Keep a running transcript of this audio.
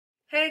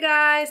Hey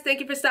guys, thank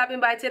you for stopping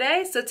by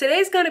today. So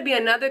today's going to be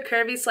another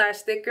curvy slash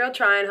thick girl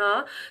try-on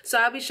haul. So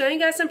I'll be showing you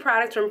guys some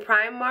products from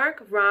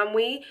Primark,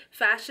 Rowme,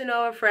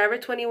 FashionNova, Forever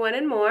 21,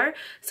 and more.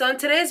 So in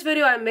today's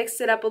video, I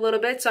mixed it up a little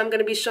bit. So I'm going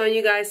to be showing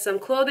you guys some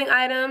clothing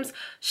items,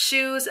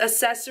 shoes,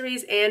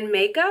 accessories, and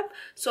makeup.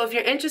 So if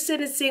you're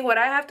interested in seeing what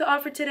I have to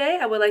offer today,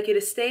 I would like you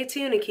to stay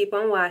tuned and keep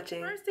on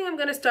watching. First thing I'm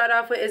going to start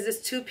off with is this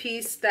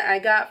two-piece that I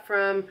got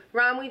from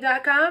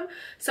Rowme.com.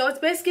 So it's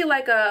basically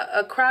like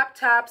a crop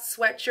top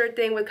sweatshirt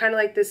thing with kind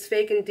of like this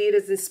fake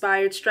Adidas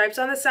inspired stripes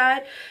on the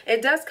side.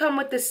 It does come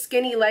with the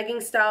skinny legging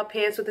style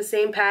pants with the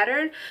same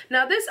pattern.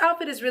 Now this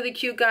outfit is really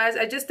cute, guys.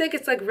 I just think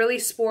it's like really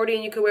sporty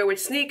and you can wear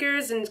with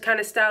sneakers and kind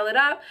of style it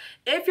up.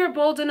 If you're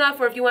bold enough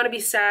or if you want to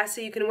be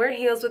sassy, you can wear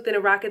heels with it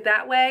and rock it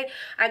that way.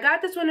 I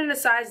got this one in a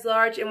size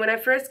large, and when I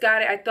first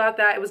got it, I thought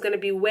that it was going to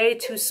be way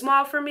too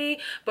small for me,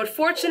 but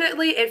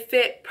fortunately it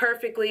fit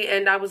perfectly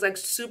and I was like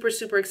super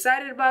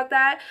excited about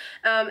that.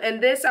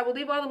 And this, I will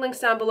leave all the links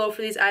down below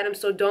for these items,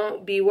 so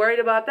don't be worried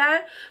about that.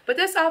 But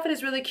this outfit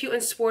is really cute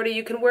and sporty.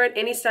 You can wear it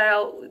any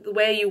style the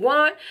way you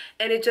want,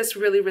 and it just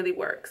really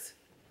works.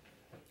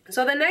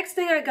 So the next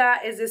thing I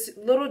got is this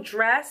little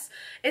dress.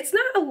 It's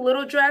not a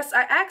little dress.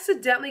 I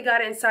accidentally got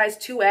it in size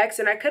 2X,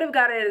 and I could have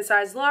got it in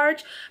size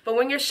large. But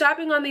when you're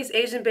shopping on these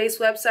Asian-based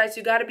websites,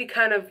 you got to be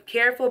kind of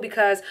careful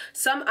because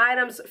some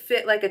items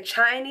fit like a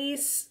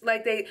Chinese,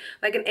 like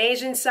an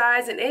Asian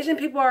size. And Asian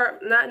people are,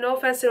 no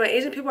offense to them,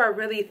 Asian people are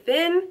really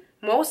thin.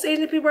 Most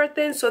Asian people are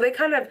thin, so they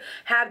kind of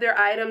have their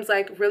items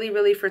like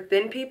really for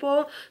thin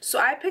people. So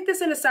I picked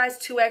this in a size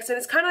 2X, and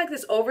it's kind of like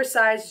this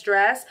oversized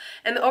dress.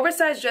 And the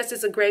oversized dress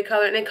is a gray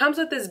color, and it comes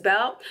with this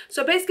belt.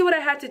 So basically what I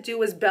had to do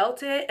was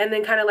belt it and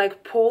then kind of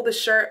like pull the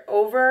shirt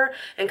over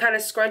and kind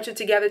of scrunch it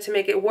together to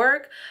make it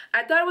work.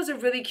 I thought it was a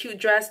really cute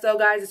dress though,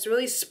 guys. It's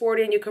really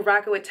sporty, and you can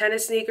rock it with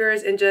tennis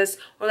sneakers and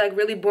or like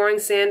really boring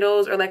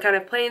sandals or like kind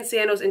of plain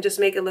sandals and just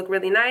make it look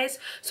really nice.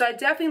 So I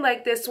definitely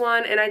like this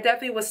one, and I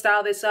definitely will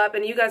style this up,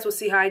 and you guys will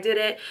see how I did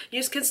it.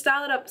 You just can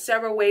style it up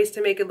several ways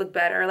to make it look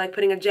better, like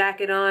putting a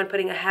jacket on,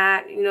 putting a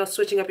hat, you know,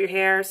 switching up your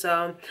hair.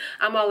 So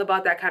I'm all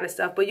about that kind of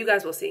stuff, but you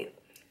guys will see.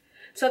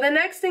 So the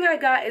next thing I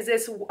got is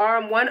this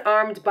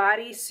one-armed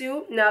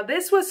bodysuit. Now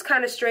this was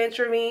kind of strange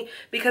for me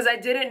because I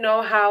didn't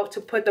know how to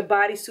put the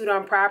bodysuit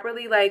on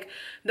properly. Like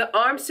the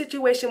arm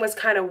situation was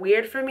kind of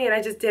weird for me and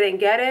I just didn't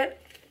get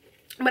it.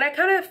 But I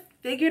kind of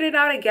figured it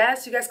out, I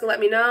guess. You guys can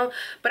let me know.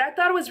 But I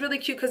thought it was really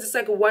cute because it's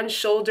like a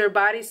one-shoulder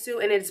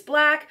bodysuit and it's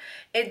black.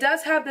 It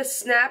does have the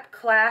snap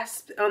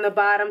clasp on the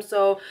bottom,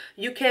 so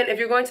you can, if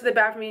you're going to the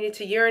bathroom, you need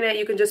to urinate,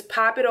 you can just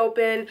pop it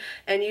open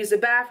and use the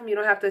bathroom. You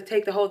don't have to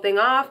take the whole thing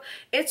off.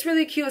 It's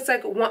really cute. It's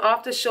like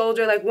off the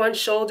shoulder, like one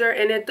shoulder,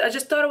 and I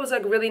just thought it was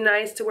like really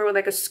nice to wear with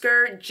like a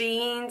skirt,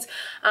 jeans.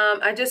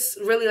 I just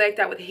really like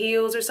that with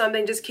heels or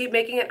something. Just keep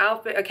making an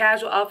outfit, a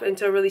casual outfit,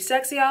 into a really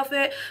sexy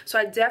outfit. So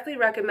I definitely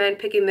recommend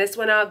picking this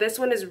one out. This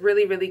one is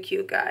really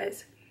cute,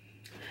 guys.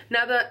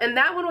 Now and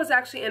that one was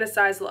actually in a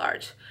size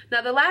large.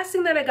 Now the last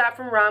thing that I got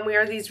from Rowme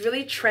are these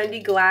really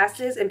trendy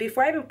glasses, and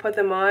before I even put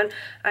them on,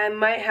 I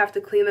might have to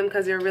clean them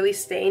because they're really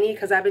stainy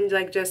because I've been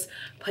like just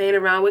playing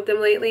around with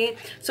them lately.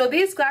 So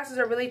these glasses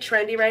are really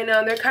trendy right now,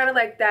 and they're kind of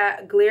like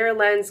that glare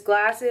lens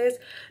glasses.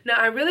 Now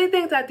I really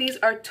think that these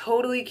are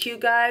totally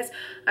cute, guys.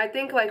 I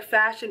think like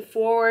fashion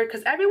forward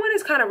because everyone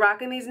is kind of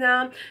rocking these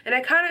now, and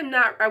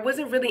I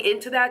wasn't really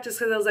into that just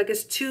because I was like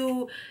it's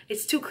too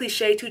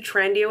cliche, too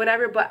trendy or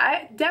whatever. But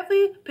I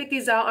definitely picked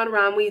these out on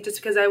Rowme just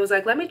because I was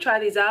like, let me try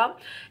these out,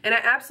 and I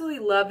absolutely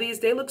love these.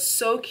 They look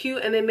so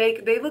cute, and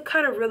they look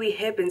kind of really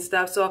hip and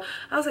stuff. So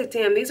I was like,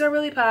 damn, these are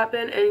really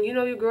popping, and you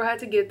know your girl had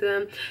to get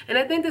them. And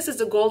I think this is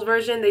the gold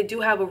version. They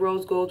do have a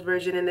rose gold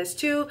version in this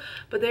too,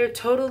 but they're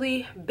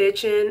totally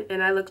bitchin',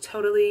 and I look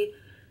totally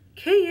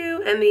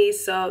cute in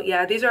these. So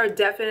yeah, these are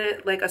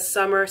definite like a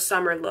summer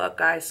look,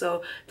 guys.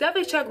 So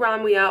definitely check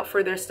Rowme out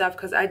for their stuff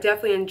because I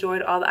definitely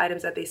enjoyed all the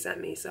items that they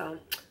sent me. So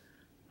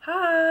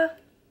ha.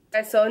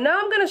 And so now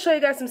I'm going to show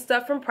you guys some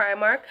stuff from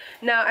Primark.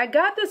 Now I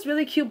got this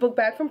really cute book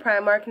bag from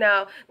Primark.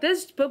 Now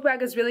this book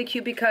bag is really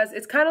cute because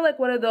it's kind of like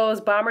one of those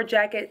bomber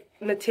jacket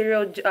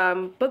material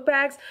book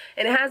bags,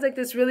 and it has like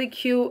this really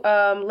cute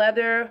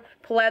leather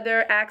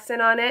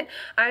accent on it.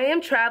 I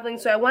am traveling,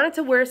 so I wanted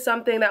to wear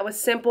something that was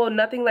simple,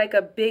 nothing like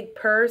a big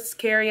purse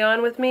carry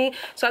on with me.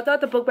 So I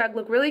thought the book bag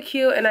looked really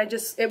cute, and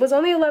it was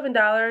only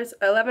 $11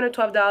 or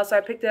 $12, so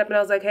I picked it up and I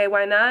was like, hey,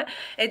 why not?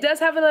 It does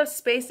have enough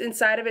space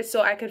inside of it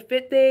so I could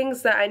fit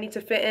things that I need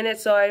to fit in it.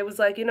 So I was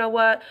like, you know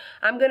what,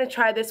 I'm gonna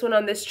try this one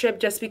on this trip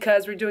just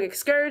because we're doing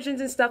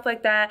excursions and stuff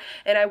like that,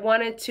 and I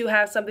wanted to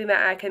have something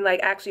that I can like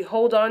actually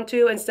hold on to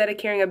instead of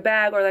carrying a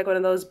bag or like one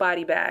of those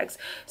body bags.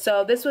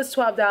 So this was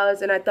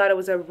 $12, and I thought it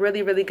was a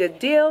really good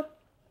deal.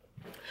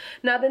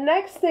 Now the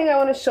next thing I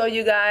want to show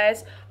you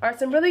guys are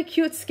some really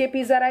cute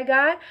skippies that I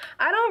got.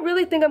 I don't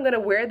really think I'm going to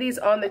wear these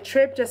on the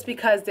trip just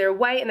because they're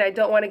white and I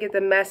don't want to get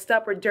them messed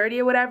up or dirty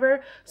or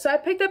whatever. So I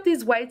picked up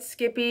these white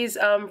skippies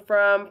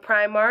from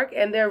Primark,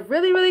 and they're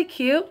really, really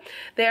cute.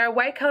 They are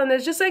white color, and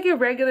there's just like your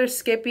regular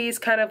skippies,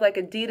 kind of like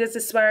Adidas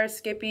inspired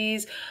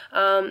skippies.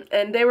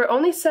 And they were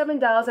only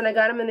 $7, and I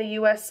got them in the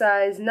US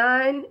size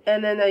 9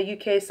 and then the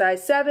UK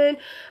size 7.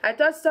 I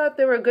thought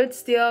they were a good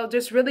steal,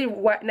 just really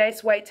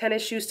nice white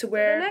tennis shoes to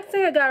wear. The next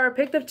thing I got were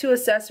picked up 2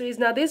 accessories.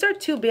 Now these are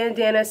 2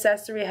 bandana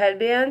accessory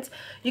headbands.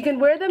 You can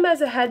wear them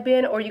as a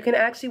headband, or you can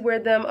actually wear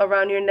them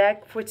around your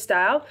neck for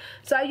style.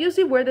 So I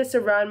usually wear this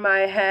around my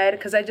head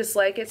because I just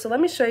like it. So let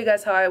me show you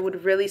guys how I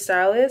would really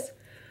style this.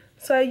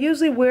 So I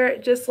usually wear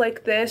it just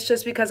like this,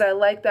 just because I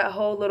like that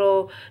whole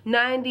little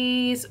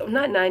 90s,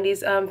 not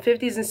 90s,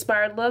 50s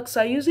inspired look.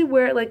 So I usually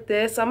wear it like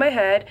this on my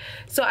head.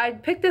 So I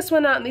picked this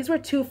one out, and these were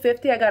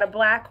 $2.50. I got a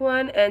black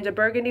one and a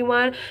burgundy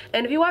one.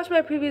 And if you watched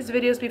my previous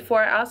videos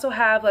before, I also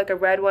have like a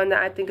red one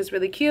that I think is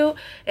really cute.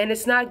 And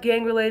it's not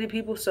gang related,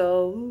 people,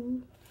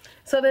 so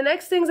the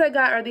next things I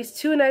got are these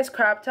 2 nice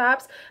crop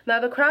tops. Now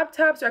the crop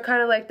tops are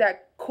kind of like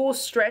that cool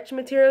stretch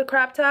material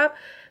crop top.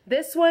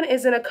 This one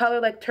is in a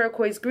color like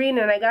turquoise green,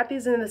 and I got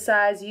these in the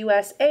size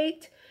US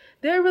 8.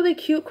 They're a really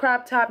cute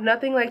crop top,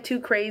 nothing like too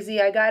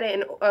crazy. I got it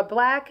in a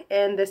black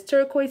and this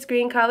turquoise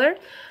green color.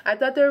 I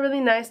thought they were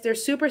really nice. They're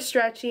super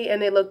stretchy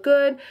and they look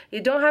good.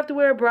 You don't have to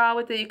wear a bra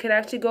with it. You can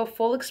actually go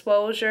full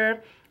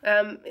exposure.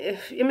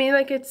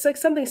 It's like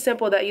something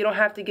simple that you don't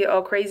have to get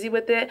all crazy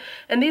with it.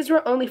 And these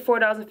were only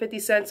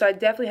 $4.50, so I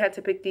definitely had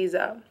to pick these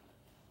up.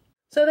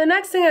 So the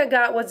next thing I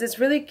got was this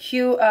really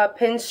cute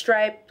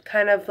pinstripe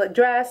kind of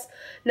dress.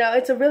 Now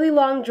it's a really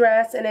long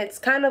dress, and it's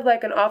kind of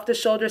like an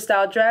off-the-shoulder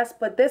style dress,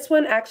 but this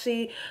one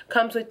actually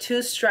comes with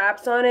 2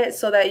 straps on it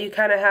so that you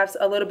kind of have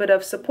a little bit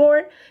of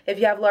support if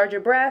you have larger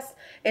breasts.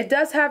 It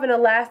does have an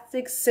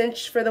elastic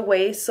cinch for the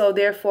waist, so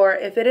therefore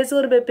if it is a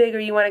little bit bigger,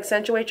 you want to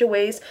accentuate your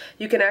waist,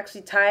 you can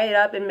actually tie it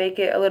up and make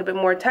it a little bit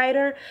more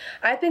tighter.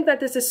 I think that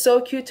this is so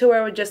cute to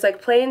wear with just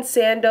like plain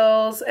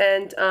sandals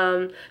and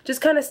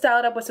just kind of style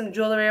it up with some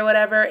jewelry or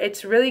whatever.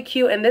 It's really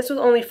cute, and this was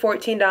only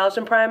 $14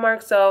 from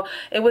Primark, so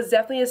it was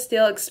definitely a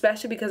steal,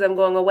 especially because I'm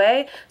going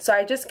away. So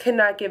I just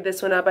cannot give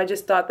this one up. I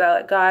just thought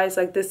that, guys,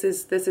 like this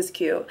is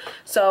cute.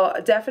 So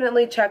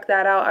definitely check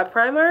that out at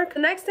Primark. The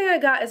next thing I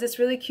got is this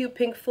really cute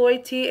Pink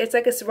Floyd tee. It's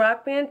like a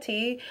rock band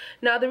tee.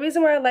 Now the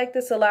reason why I like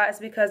this a lot is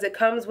because it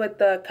comes with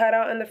the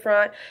cutout in the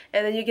front,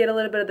 and then you get a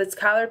little bit of this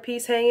collar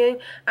piece hanging.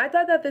 I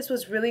thought that this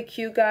was really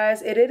cute,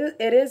 guys. It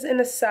is in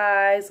a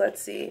size,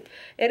 let's see,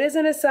 it is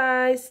in a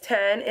size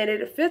 10, and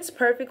it fits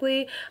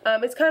perfectly.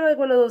 It's kind of like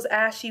one of those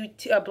ashy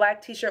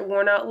black t-shirt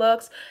worn out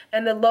looks,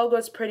 and the logo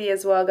is pretty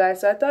as well,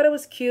 guys. So I thought it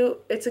was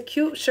cute. It's a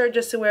cute shirt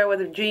just to wear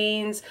with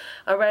jeans,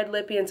 a red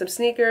lippy, and some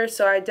sneakers.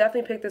 So I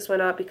definitely picked this one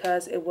up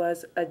because it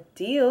was a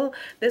deal.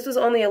 This was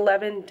only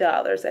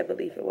 $11, I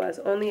believe it was.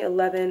 Only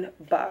 11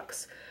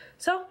 bucks.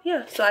 So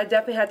yeah, so I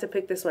definitely had to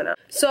pick this one up.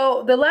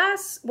 So the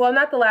last, well,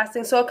 not the last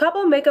thing, so a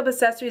couple of makeup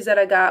accessories that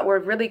I got were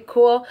really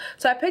cool.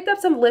 So I picked up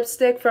some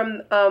lipstick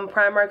from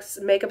Primark's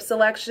makeup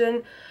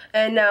selection.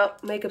 And now,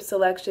 makeup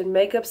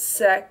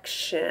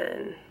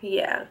section,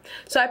 yeah.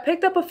 So I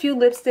picked up a few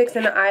lipsticks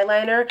and an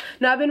eyeliner.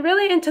 Now I've been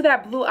really into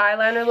that blue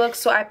eyeliner look,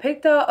 so I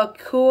picked out a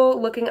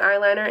cool looking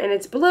eyeliner, and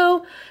it's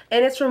blue,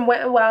 and it's from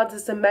Wet n Wild.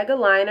 It's a mega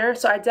liner,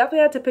 so I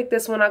definitely had to pick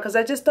this one out because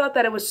I just thought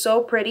that it was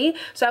so pretty.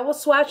 So I will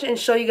swatch it and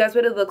show you guys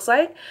what it looks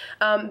like.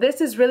 This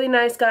is really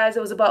nice, guys.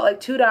 It was about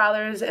like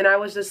 $2, and I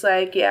was just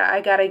like, yeah,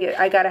 I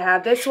gotta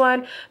have this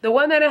one. The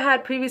one that I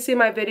had previously in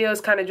my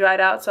videos kind of dried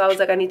out, so I was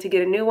like, I need to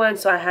get a new one,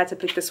 so I had to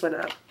pick this one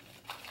up.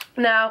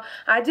 Now,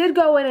 I did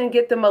go in and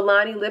get the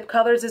Milani lip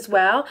colors as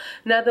well.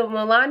 Now, the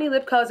Milani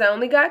lip colors, I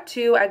only got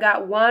 2. I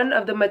got one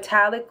of the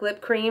metallic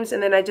lip creams,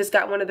 and then I just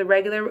got one of the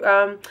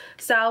regular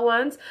style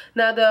ones.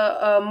 Now,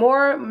 the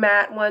more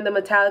matte one, the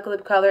metallic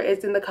lip color,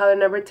 is in the color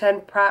number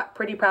 10,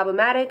 Pretty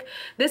Problematic.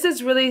 This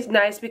is really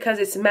nice because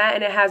it's matte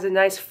and it has a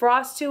nice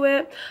frost to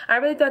it. I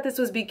really thought this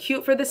would be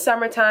cute for the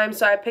summertime,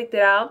 so I picked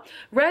it out.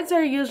 Reds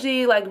are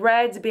usually, like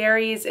reds,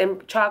 berries,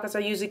 and chocolates are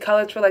usually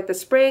colors for like the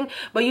spring,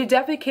 but you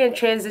definitely can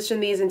transition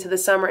these into the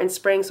summer and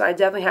spring, so I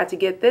definitely had to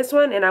get this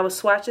one, and I will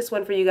swatch this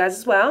one for you guys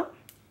as well.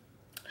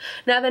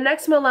 Now the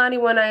next Milani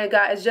one I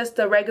got is just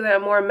the regular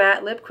more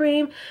matte lip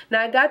cream.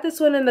 Now I got this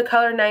one in the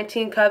color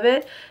 19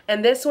 Covet,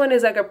 and this one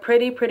is like a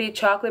pretty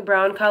chocolate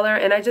brown color,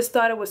 and I just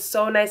thought it was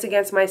so nice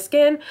against my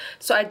skin,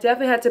 so I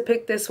definitely had to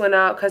pick this one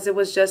out because it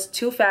was just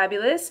too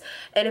fabulous.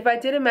 And if I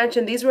didn't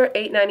mention, these were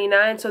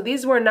 $8.99, so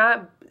these were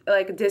not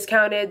like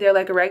discounted. They're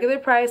like a regular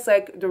price,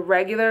 like the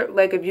regular,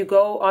 like if you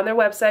go on their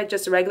website,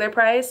 just a regular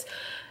price.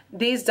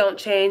 These don't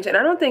change, and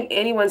I don't think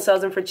anyone sells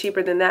them for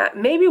cheaper than that.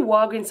 Maybe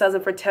Walgreens sells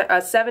them for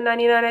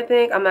 $7.99, I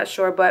think. I'm not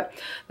sure, but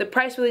the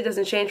price really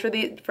doesn't change for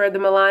the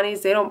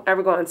Milanis. They don't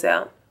ever go on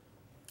sale.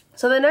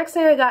 So the next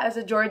thing I got is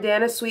a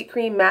Jordana Sweet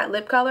Cream Matte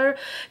Lip Color.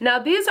 Now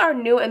these are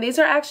new and these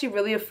are actually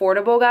really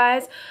affordable,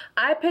 guys.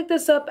 I picked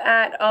this up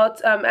at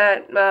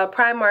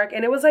Primark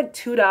and it was like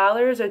 $2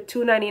 or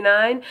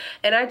 $2.99,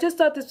 and I just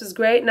thought this was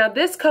great. Now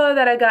this color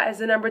that I got is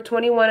the number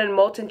 21 in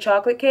Molten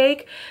Chocolate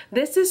Cake.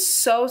 This is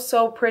so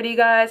pretty,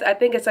 guys. I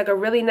think it's like a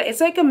really nice,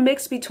 it's like a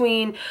mix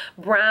between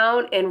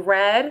brown and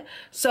red.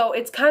 So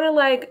it's kind of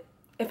like,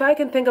 if I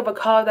can think of a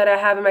color that I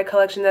have in my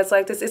collection that's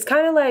like this, it's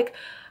kind of like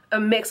a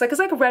mix, like it's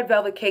like a red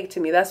velvet cake to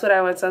me. That's what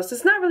I want. So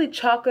it's not really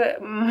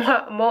chocolate,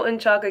 molten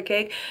chocolate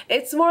cake.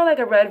 It's more like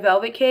a red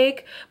velvet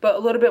cake, but a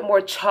little bit more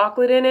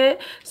chocolate in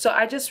it. So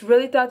I just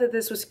really thought that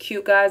this was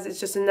cute, guys. It's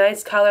just a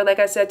nice color, like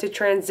I said, to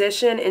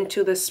transition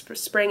into the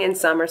spring and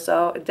summer.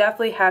 So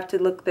definitely have to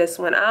look this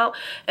one out.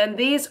 And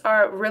these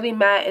are really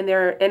matte and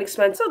they're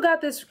inexpensive. Also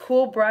got this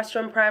cool brush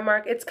from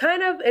Primark.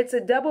 It's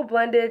a double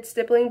blended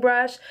stippling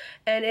brush,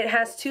 and it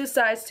has two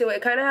sides to it.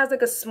 It kind of has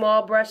like a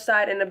small brush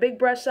side and a big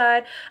brush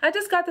side. I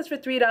just got this for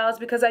 $3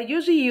 because I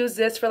usually use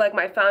this for like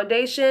my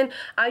foundation.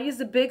 I use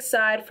the big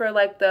side for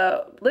like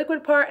the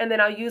liquid part, and then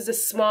I'll use the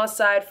small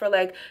side for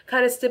like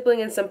kind of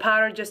stippling in some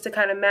powder just to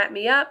kind of matte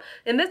me up.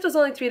 And this was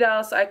only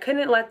 $3, so I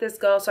couldn't let this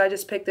go, so I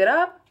just picked it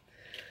up.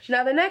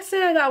 Now the next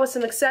thing I got was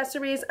some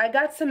accessories. I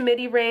got some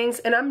midi rings,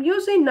 and I'm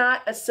usually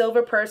not a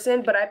silver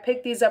person, but I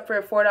picked these up for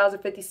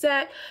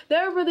 $4.50.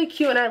 They're really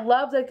cute, and I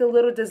love like the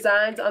little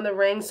designs on the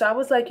rings, so I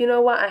was like, you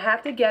know what, I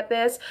have to get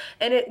this.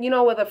 And it, you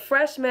know, with a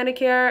fresh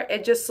manicure,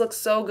 it just looks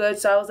so good,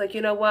 so I was like,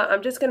 you know what,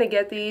 I'm just gonna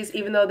get these,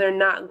 even though they're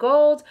not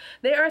gold.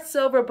 They are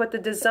silver, but the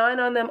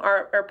design on them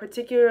are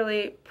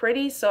particularly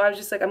pretty, so I was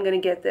just like, I'm gonna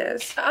get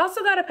this. I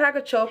also got a pack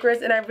of chokers,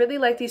 and I really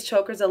like these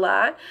chokers a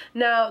lot.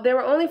 Now they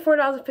were only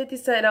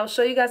 $4.50, and I'll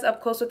show you guys up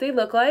close what they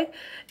look like.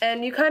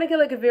 And you kind of get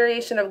like a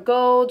variation of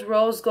gold,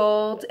 rose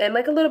gold, and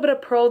like a little bit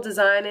of pearl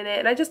design in it.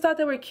 And I just thought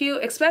they were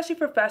cute, especially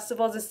for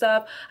festivals and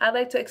stuff. I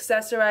like to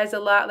accessorize a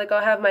lot. Like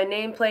I'll have my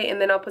nameplate and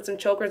then I'll put some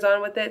chokers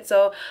on with it.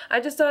 So I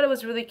just thought it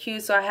was really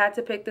cute, so I had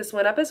to pick this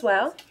one up as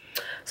well.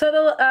 So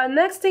the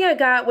next thing I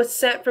got was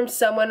sent from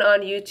someone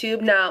on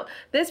YouTube. Now,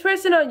 this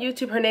person on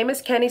YouTube, her name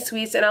is Kenny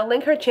Sweets, and I'll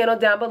link her channel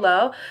down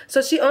below.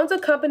 So she owns a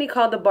company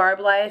called The Barb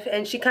Life,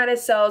 and she kind of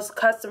sells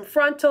custom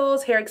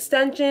frontals, hair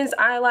extensions,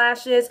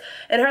 eyelashes,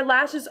 and her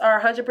lashes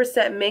are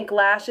 100% mink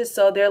lashes,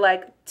 so they're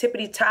like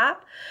tippity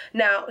top.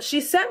 Now,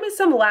 she sent me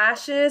some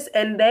lashes,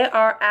 and they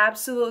are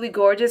absolutely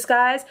gorgeous,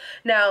 guys.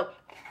 Now,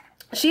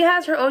 she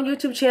has her own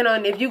YouTube channel,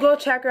 and if you go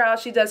check her out,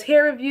 she does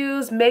hair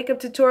reviews, makeup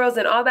tutorials,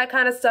 and all that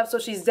kind of stuff. So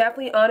she's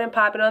definitely on and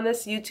popping on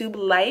this YouTube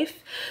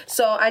life.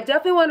 So I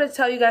definitely want to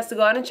tell you guys to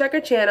go out and check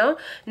her channel.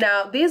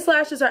 Now, these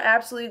lashes are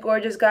absolutely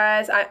gorgeous,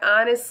 guys. I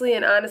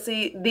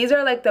honestly, these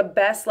are like the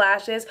best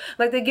lashes.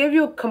 Like, they give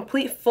you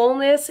complete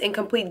fullness and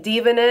complete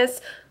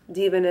diva,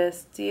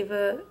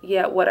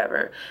 yeah,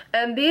 whatever.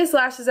 And these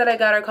lashes that I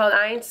got are called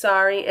I Ain't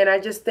Sorry, and I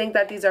just think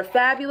that these are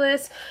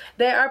fabulous.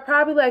 They are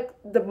probably like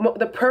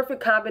the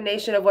perfect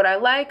combination of what I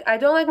like. I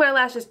don't like my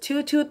lashes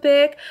too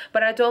thick,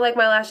 but I don't like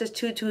my lashes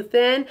too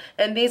thin,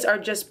 and these are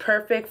just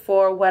perfect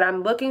for what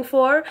I'm looking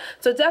for.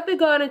 So definitely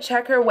go out and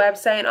check her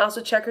website, and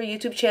also check her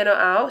YouTube channel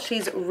out.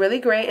 She's really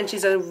great, and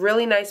she's a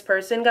really nice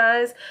person,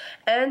 guys.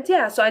 And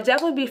yeah, so I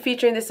definitely be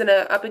featuring this in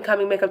an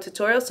up-and-coming makeup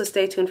tutorial, so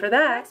stay tuned for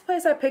that. Next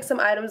place I picked some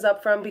items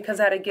up from, because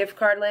I had a gift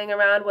card laying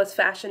around, was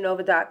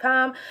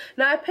FashionNova.com.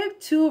 Now I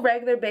picked two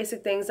regular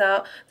basic things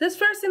out. This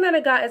first thing that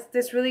I got is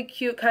this really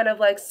cute kind of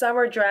like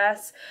summer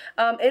dress.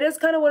 It is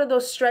kind of one of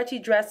those stretchy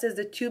dresses,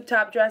 the tube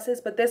top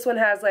dresses, but this one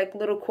has like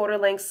little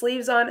quarter-length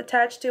sleeves on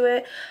attached to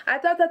it. I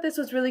thought that this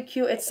was really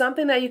cute. It's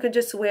something that you could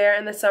just wear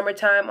in the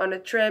summertime on a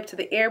trip to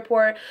the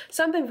airport.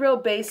 Something real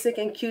basic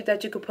and cute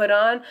that you could put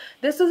on.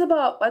 This was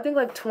about, I think,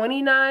 like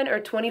 $29 or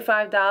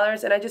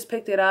 $25, and I just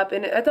picked it up,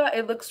 and I thought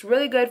it looks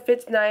really good,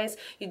 fits nice.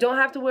 You don't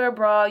have to wear a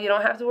bra, you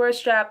don't have to wear a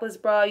strapless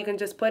bra, you can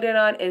just put it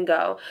on and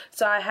go.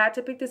 So I had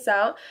to pick this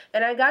out,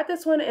 and I got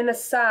this one in a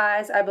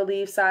size, I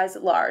believe, size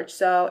large.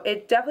 So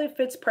it definitely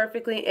fits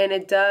perfectly, and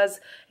it does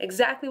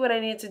exactly what I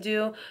need to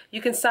do.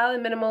 You can style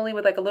it minimally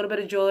with like a little bit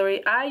of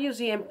jewelry. I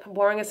usually am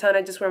boring as hell,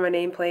 I just wear my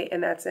nameplate,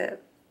 and that's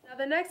it. Now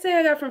the next thing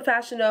I got from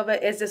Fashion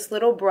Nova is this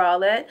little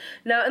bralette.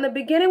 Now in the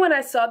beginning when I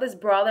saw this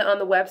bralette on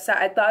the website,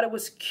 I thought it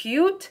was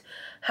cute.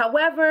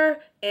 However,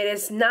 it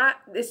is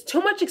not, it's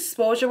too much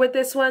exposure with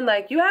this one.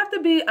 Like, you have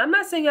to be, I'm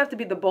not saying you have to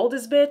be the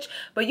boldest bitch,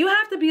 but you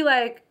have to be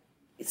like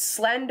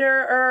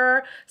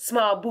slenderer,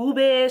 small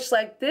boobish.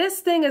 Like, this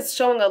thing is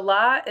showing a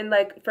lot, and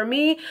like for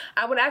me,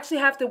 I would actually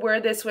have to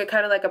wear this with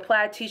kind of like a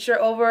plaid t-shirt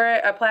over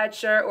it, a plaid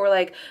shirt, or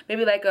like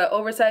maybe like a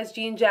oversized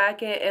jean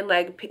jacket and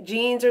like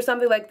jeans or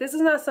something. Like, this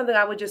is not something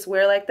I would just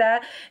wear like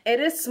that. It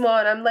is small,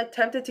 and I'm like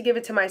tempted to give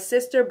it to my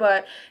sister,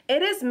 but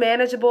it is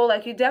manageable.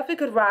 Like, you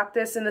definitely could rock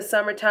this in the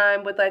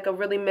summertime with like a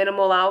really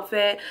minimal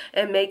outfit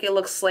and make it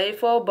look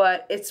slayful,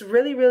 but it's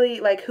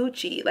really like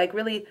hoochie, like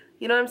really,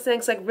 you know what I'm saying?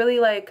 It's like really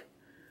like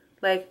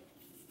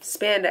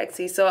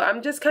spandexy. So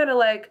I'm just kind of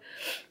like,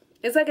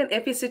 it's like an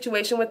iffy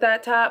situation with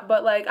that top,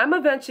 but like I'm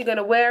eventually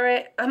gonna wear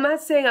it. I'm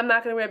not saying I'm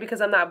not gonna wear it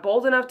because I'm not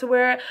bold enough to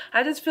wear it.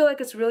 I just feel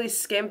like it's really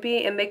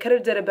skimpy and they could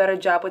have did a better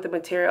job with the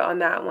material on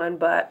that one,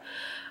 but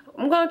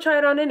I'm gonna try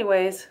it on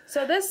anyways.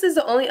 So this is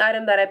the only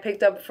item that I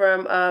picked up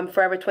from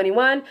Forever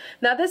 21.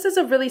 Now this is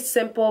a really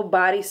simple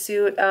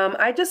bodysuit.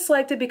 I just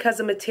liked it because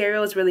the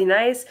material is really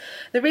nice.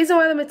 The reason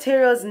why the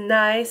material is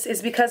nice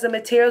is because the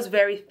material is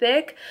very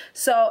thick.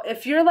 So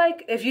if you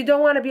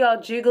don't want to be all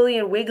jiggly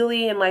and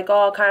wiggly and like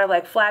all kind of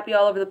like flappy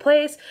all over the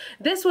place,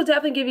 this will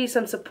definitely give you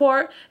some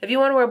support. If you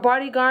want to wear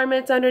body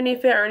garments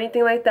underneath it or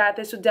anything like that,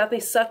 this will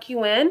definitely suck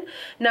you in.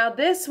 Now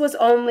this was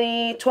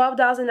only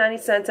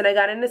 $12.90 and I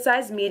got it in a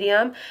size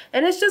medium.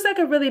 And it's just like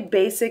a really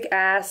basic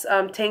ass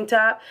tank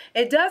top.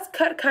 It does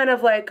cut kind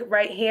of like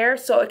right here,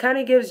 so it kind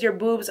of gives your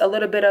boobs a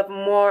little bit of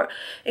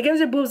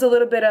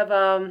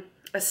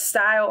a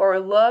style or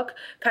a look,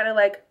 kind of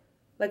like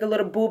a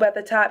little boob at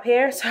the top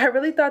here. So I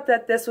really thought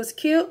that this was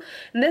cute,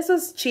 and this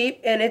was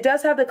cheap, and it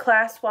does have the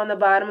clasp on the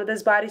bottom of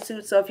this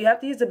bodysuit, so if you have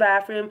to use the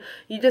bathroom,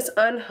 you just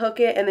unhook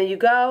it and then you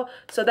go.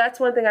 So that's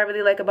one thing I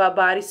really like about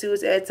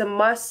bodysuits. It's a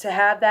must to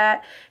have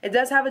that. It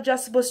does have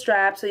adjustable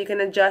straps so you can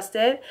adjust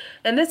it,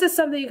 and this is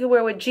something you can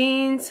wear with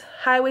jeans,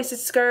 high-waisted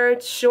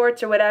skirts,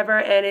 shorts, or whatever,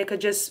 and it could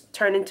just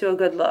turn into a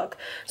good look.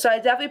 So I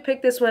definitely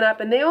picked this one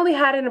up, and they only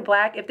had it in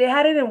black. If they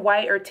had it in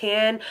white or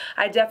tan,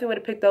 I definitely would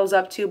have picked those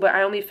up too, but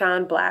I only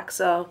found black,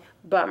 so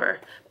bummer,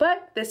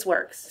 but this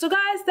works. So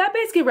guys, that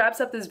basically wraps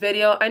up this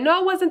video. I know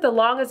it wasn't the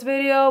longest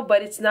video,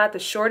 but it's not the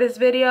shortest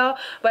video,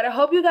 but I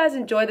hope you guys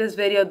enjoyed this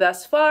video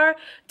thus far.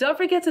 Don't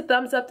forget to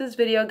thumbs up this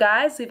video,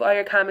 guys. Leave all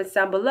your comments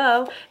down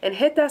below and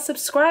hit that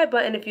subscribe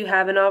button if you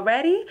haven't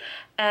already,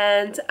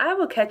 and I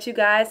will catch you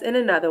guys in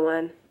another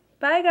one.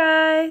 Bye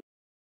guys.